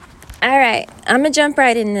All right, I'm going to jump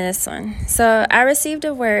right in this one. So I received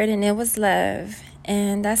a word and it was love.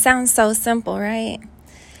 And that sounds so simple, right?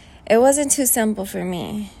 It wasn't too simple for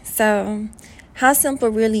me. So how simple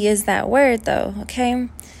really is that word though, okay?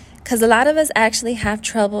 Because a lot of us actually have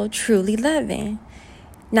trouble truly loving,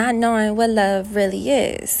 not knowing what love really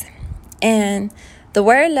is. And the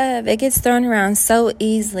word love, it gets thrown around so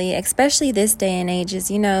easily, especially this day and ages.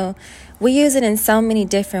 We use it in so many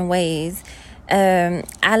different ways.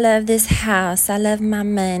 I love this house. I love my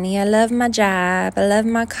money. I love my job. I love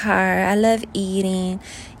my car. I love eating.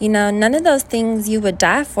 None of those things you would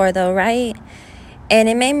die for though, right? And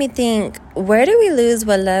it made me think, where do we lose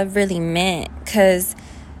what love really meant? Because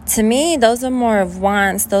to me, those are more of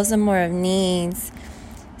wants. Those are more of needs.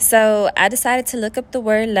 So I decided to look up the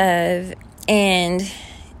word love, and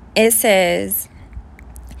it says,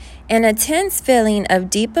 an intense feeling of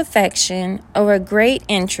deep affection or a great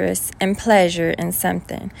interest and pleasure in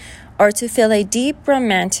something, or to feel a deep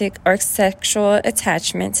romantic or sexual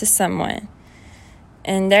attachment to someone.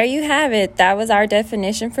 And there you have it. That was our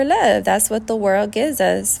definition for love. That's what the world gives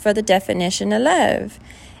us for the definition of love.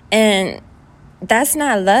 And that's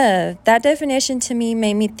not love. That definition to me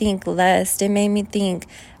made me think lust. It made me think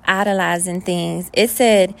idolizing things. It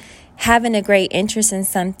said having a great interest in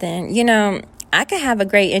something. I could have a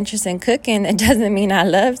great interest in cooking. It doesn't mean I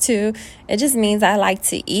love to. It just means I like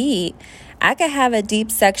to eat. I could have a deep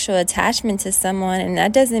sexual attachment to someone, and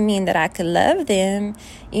that doesn't mean that I could love them.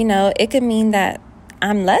 It could mean that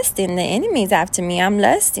I'm lusting. The enemy's after me. I'm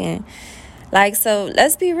lusting. So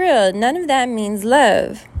let's be real. None of that means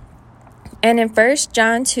love. And in 1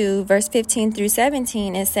 John 2, verse 15 through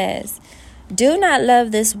 17, it says, do not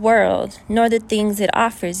love this world, nor the things it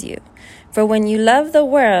offers you. For when you love the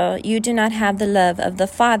world, you do not have the love of the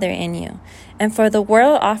Father in you. And for the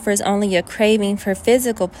world offers only a craving for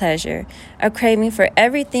physical pleasure, a craving for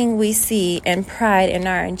everything we see, and pride in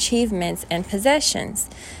our achievements and possessions.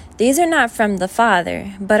 These are not from the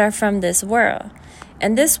Father, but are from this world.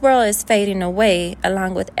 And this world is fading away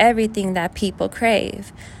along with everything that people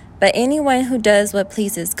crave. But anyone who does what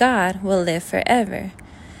pleases God will live forever.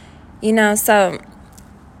 So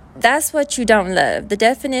that's what you don't love. The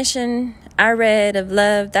definition I read of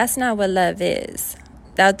love, that's not what love is.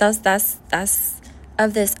 That's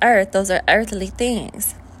of this earth. Those are earthly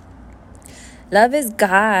things. Love is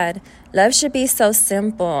God. Love should be so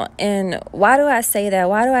simple. And why do I say that?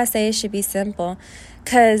 Why do I say it should be simple?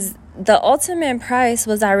 Because the ultimate price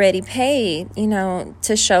was already paid,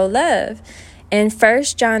 to show love. In 1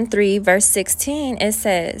 John 3, verse 16, it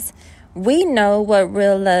says, we know what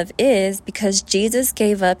real love is because Jesus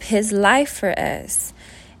gave up his life for us.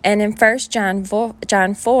 And in 1 John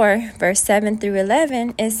 4, verse 7 through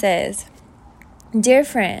 11, it says, dear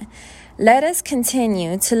friend, let us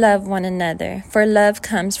continue to love one another, for love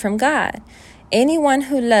comes from God. Anyone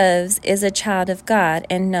who loves is a child of God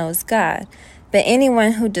and knows God. But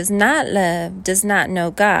anyone who does not love does not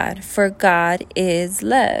know God, for God is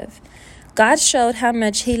love. God showed how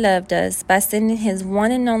much he loved us by sending his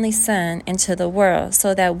one and only Son into the world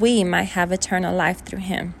so that we might have eternal life through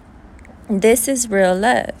him. This is real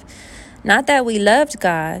love. Not that we loved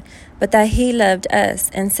God, but that he loved us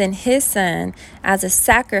and sent his Son as a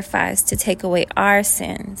sacrifice to take away our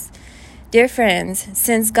sins. Dear friends,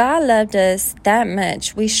 since God loved us that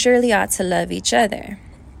much, we surely ought to love each other.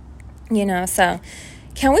 So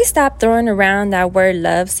can we stop throwing around that word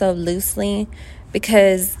love so loosely?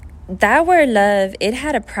 Because that word love, it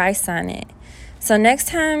had a price on it. So next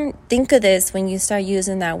time, think of this when you start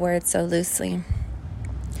using that word so loosely.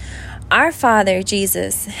 Our Father,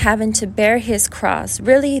 Jesus, having to bear his cross,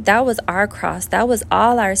 really, that was our cross. That was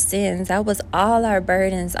all our sins. That was all our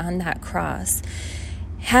burdens on that cross.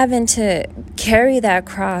 Having to carry that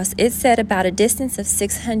cross, it said about a distance of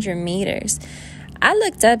 600 meters. I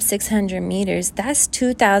looked up 600 meters. That's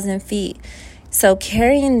 2,000 feet. So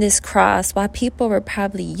carrying this cross while people were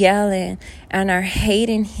probably yelling and are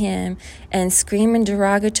hating him and screaming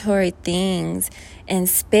derogatory things and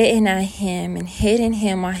spitting at him and hitting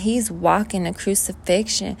him while he's walking a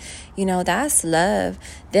crucifixion, that's love.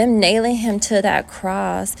 Them nailing him to that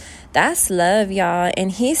cross, that's love, y'all. And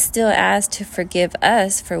he still asked to forgive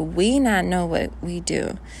us for we not know what we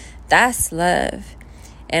do. That's love.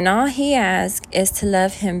 And all he asks is to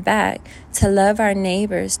love him back, to love our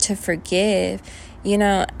neighbors, to forgive.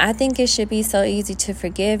 I think it should be so easy to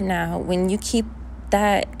forgive now when you keep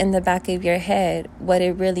that in the back of your head, what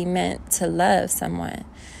it really meant to love someone.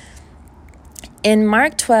 In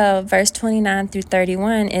Mark 12, verse 29 through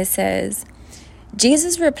 31, it says,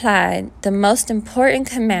 Jesus replied, the most important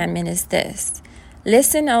commandment is this.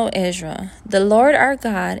 Listen, O Israel, the Lord our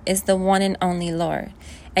God is the one and only Lord.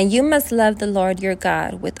 And you must love the Lord your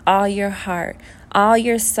God with all your heart, all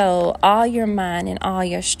your soul, all your mind, and all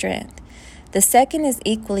your strength. The second is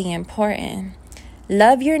equally important.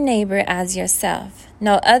 Love your neighbor as yourself.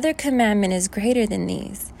 No other commandment is greater than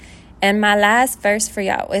these. And my last verse for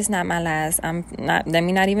y'all, it's not my last, let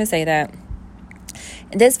me not even say that.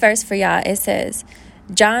 This verse for y'all, it says,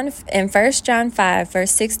 in 1 John 5,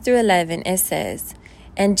 verse 6 through 11, it says,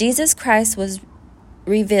 and Jesus Christ was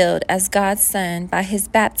revealed as God's Son by his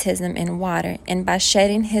baptism in water and by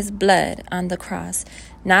shedding his blood on the cross,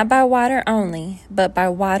 not by water only, but by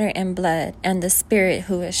water and blood, and the Spirit,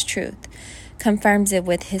 who is truth, confirms it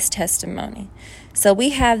with his testimony. So we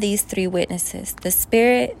have these three witnesses, the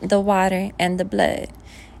Spirit, the water, and the blood,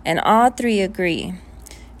 and all three agree.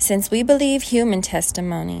 Since we believe human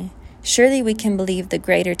testimony, surely we can believe the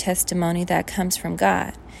greater testimony that comes from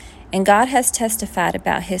God. And God has testified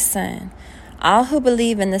about his Son. All who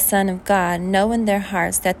believe in the Son of God know in their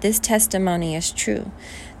hearts that this testimony is true.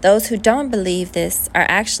 Those who don't believe this are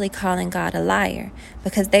actually calling God a liar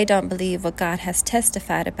because they don't believe what God has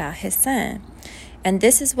testified about his Son. And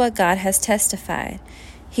this is what God has testified.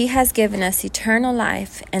 He has given us eternal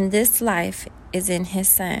life, and this life is in his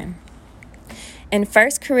Son. In 1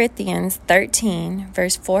 Corinthians 13,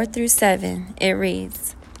 verse 4 through 7, it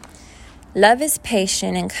reads, love is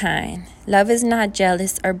patient and kind. Love is not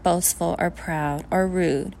jealous or boastful or proud or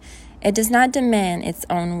rude. It does not demand its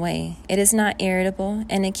own way. It is not irritable,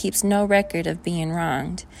 and it keeps no record of being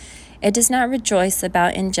wronged. It does not rejoice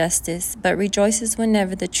about injustice, but rejoices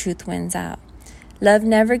whenever the truth wins out. Love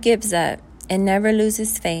never gives up. It never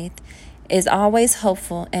loses faith, is always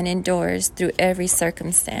hopeful, and endures through every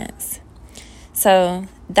circumstance. So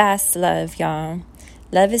that's love, y'all.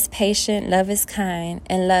 Love is patient, love is kind,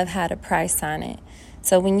 and love had a price on it.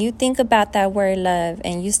 So when you think about that word love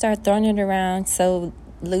and you start throwing it around so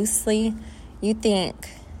loosely, you think,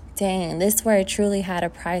 dang, this word truly had a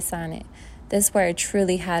price on it. This word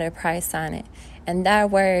truly had a price on it. And that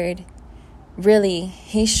word, really,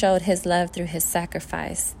 he showed his love through his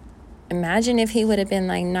sacrifice. Imagine if he would have been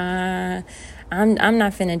like, nah, I'm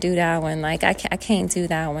not finna do that one. Like, I can't do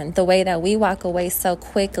that one. The way that we walk away so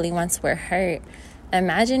quickly once we're hurt.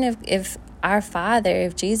 Imagine if our Father,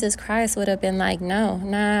 if Jesus Christ would have been like, no,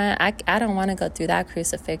 nah, I don't want to go through that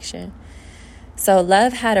crucifixion. So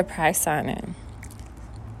love had a price on it.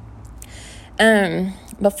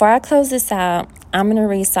 Before I close this out, I'm going to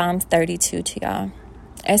read Psalms 32 to y'all.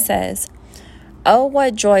 It says, oh,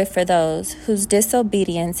 what joy for those whose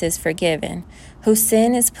disobedience is forgiven, whose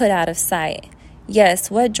sin is put out of sight. Yes,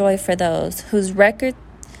 what joy for those whose record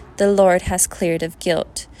the Lord has cleared of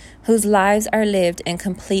guilt, whose lives are lived in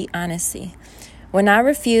complete honesty. When I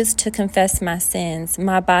refused to confess my sins,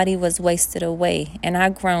 my body was wasted away, and I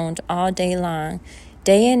groaned all day long.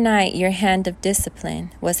 Day and night your hand of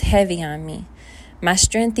discipline was heavy on me. My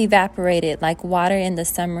strength evaporated like water in the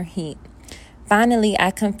summer heat. Finally,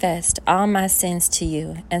 I confessed all my sins to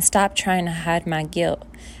you and stopped trying to hide my guilt.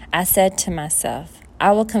 I said to myself,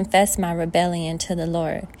 I will confess my rebellion to the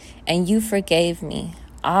Lord, and you forgave me.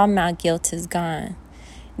 All my guilt is gone.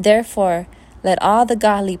 Therefore, let all the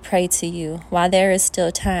godly pray to you while there is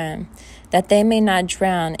still time, that they may not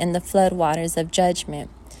drown in the floodwaters of judgment.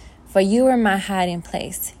 For you are my hiding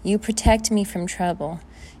place. You protect me from trouble.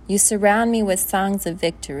 You surround me with songs of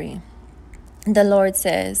victory. The Lord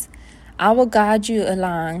says, I will guide you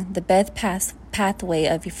along the best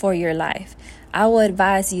pathway for your life. I will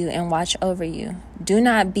advise you and watch over you. Do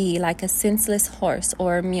not be like a senseless horse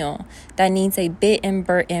or a mule that needs a bit and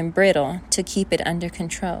bridle to keep it under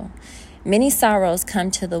control. Many sorrows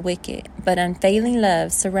come to the wicked, but unfailing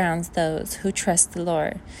love surrounds those who trust the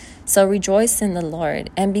Lord. So rejoice in the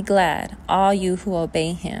Lord and be glad, all you who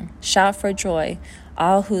obey him. Shout for joy,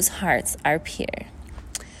 all whose hearts are pure.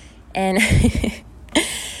 And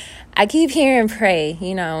I keep hearing pray,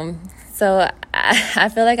 so I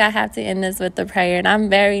feel like I have to end this with the prayer, and I'm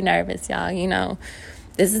very nervous, y'all.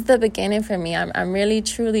 This is the beginning for me. I'm really,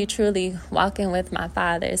 truly, truly walking with my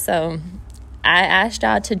Father. So I asked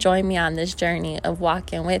y'all to join me on this journey of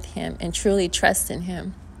walking with him and truly trusting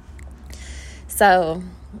him. So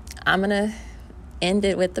I'm going to end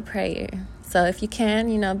it with the prayer. So if you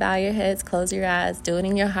can, bow your heads, close your eyes, do it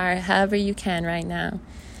in your heart, however you can right now.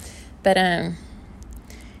 But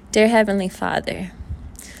dear Heavenly Father,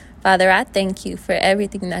 I thank you for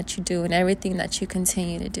everything that you do and everything that you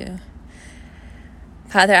continue to do.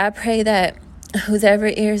 Father, I pray that whoever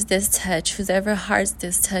ears this touch, whoever hearts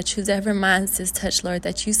this touch, whoever minds this touch, Lord,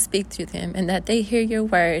 that you speak through them and that they hear your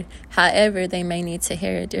word however they may need to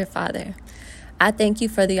hear it, dear Father. I thank you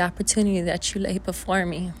for the opportunity that you lay before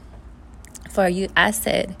me. For you, I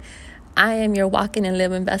said, I am your walking and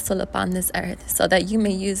living vessel upon this earth so that you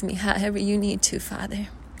may use me however you need to, Father.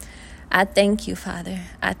 I thank you, Father.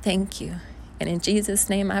 I thank you. And in Jesus'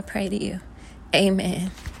 name I pray to you.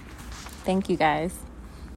 Amen. Thank you, guys.